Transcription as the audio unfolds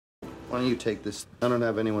Why don't you take this? I don't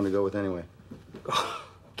have anyone to go with anyway.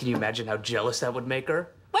 Can you imagine how jealous that would make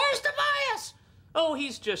her? Where's Tobias? Oh,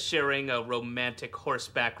 he's just sharing a romantic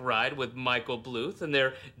horseback ride with Michael Bluth, and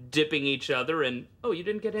they're dipping each other in... Oh, you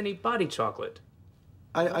didn't get any body chocolate.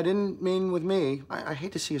 I didn't mean with me. I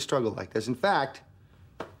hate to see you struggle like this. In fact,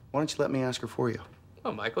 why don't you let me ask her for you?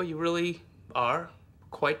 Oh, Michael, you really are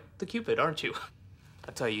quite the Cupid, aren't you?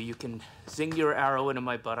 I tell you, you can zing your arrow into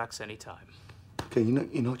my buttocks anytime. Okay,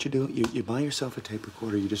 you know what you do? You buy yourself a tape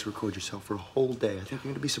recorder, you just record yourself for a whole day. I think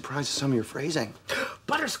you're gonna be surprised at some of your phrasing.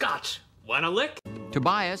 Butterscotch! Want a lick?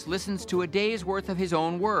 Tobias listens to a day's worth of his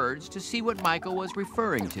own words to see what Michael was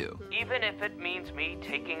referring to. Even if it means me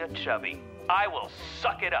taking a chubby, I will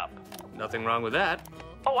suck it up. Nothing wrong with that.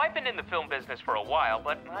 Oh, I've been in the film business for a while,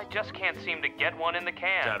 but I just can't seem to get one in the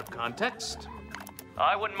can. Out of context.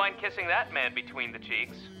 I wouldn't mind kissing that man between the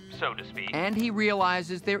cheeks, so to speak. And he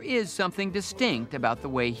realizes there is something distinct about the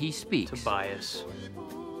way he speaks. Tobias,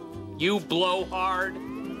 you blow hard.